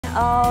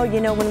Oh,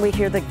 you know, when we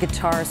hear the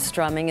guitar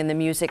strumming and the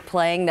music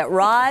playing, that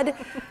Rod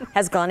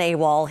has gone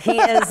AWOL. He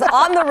is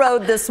on the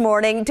road this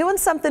morning doing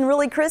something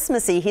really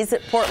Christmassy. He's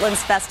at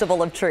Portland's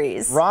Festival of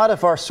Trees. Rod,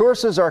 if our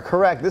sources are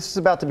correct, this is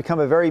about to become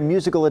a very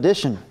musical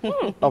edition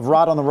of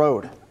Rod on the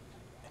Road.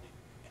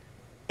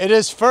 It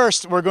is.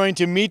 First, we're going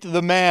to meet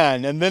the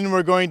man, and then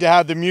we're going to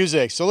have the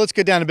music. So let's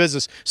get down to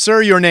business.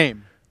 Sir, your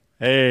name?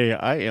 Hey,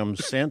 I am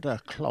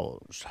Santa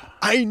Claus.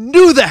 I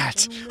knew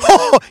that! Ho,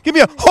 ho, give me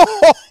a ho,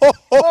 ho,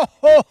 ho,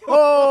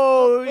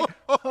 ho,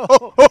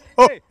 ho,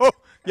 ho.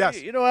 Yes.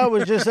 Hey, you know, I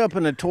was just up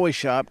in a toy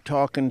shop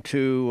talking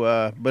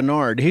to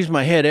Bernard. He's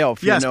my head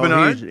elf. Yes, you know,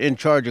 Bernard. He's in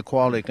charge of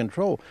quality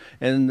control.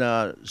 And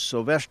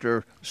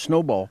Sylvester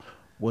Snowball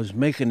was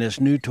making this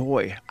new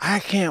toy. I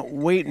can't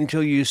wait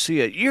until you see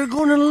it. You're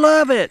going to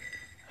love it.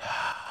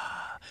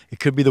 It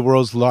could be the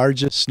world's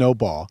largest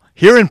snowball.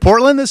 Here in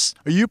Portland,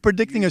 are you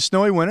predicting a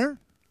snowy winter?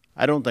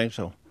 I don't think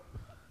so.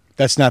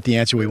 That's not the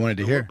answer we wanted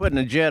to We're hear. putting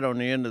a jet on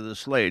the end of the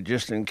sleigh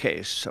just in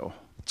case. So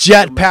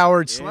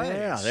Jet-powered sleighs.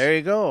 yeah, there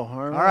you go.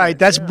 All right,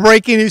 that's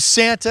breaking news,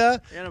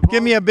 Santa.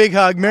 Give me a big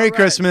hug. Merry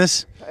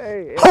Christmas.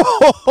 Hey,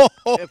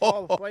 if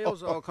all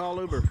fails, I'll call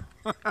Uber.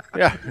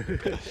 Yeah.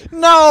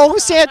 No,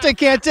 Santa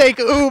can't take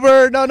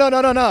Uber. No, no,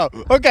 no, no, no.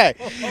 Okay.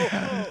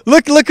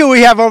 Look who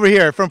we have over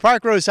here from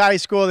Parkrose High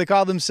School. They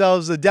call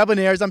themselves the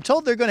Debonaires. I'm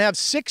told they're going to have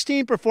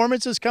 16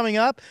 performances coming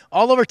up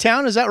all over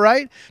town. Is that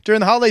right? During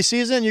the holiday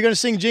season, you're going to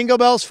sing Jingle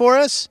Bells for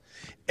us?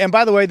 And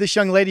by the way, this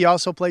young lady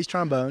also plays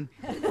trombone.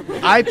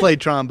 I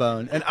played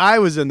trombone, and I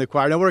was in the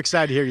choir. Now, we're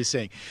excited to hear you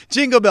sing.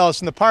 Jingle Bells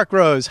from the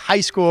Parkrose High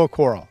School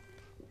Choral.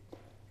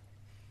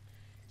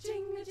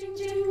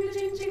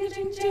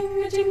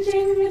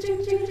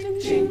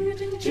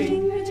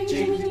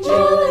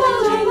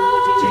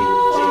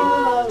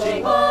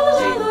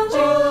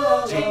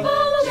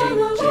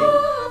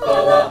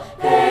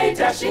 Hey,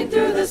 dashing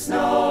through the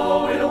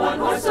snow in a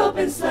one-horse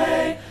open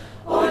sleigh.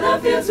 O'er the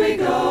fields we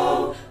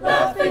go,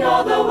 laughing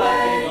all the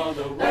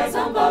way. Bells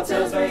on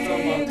bobtails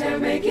ring, they're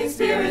making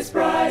spirits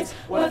bright.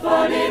 What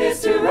fun it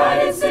is to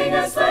ride and sing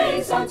a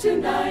sleighing song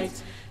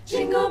tonight.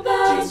 Jingle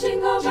bells,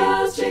 jingle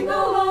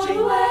all the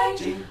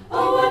way.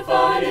 Oh, what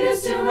fun it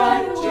is to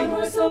ride in a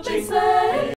one-horse open sleigh.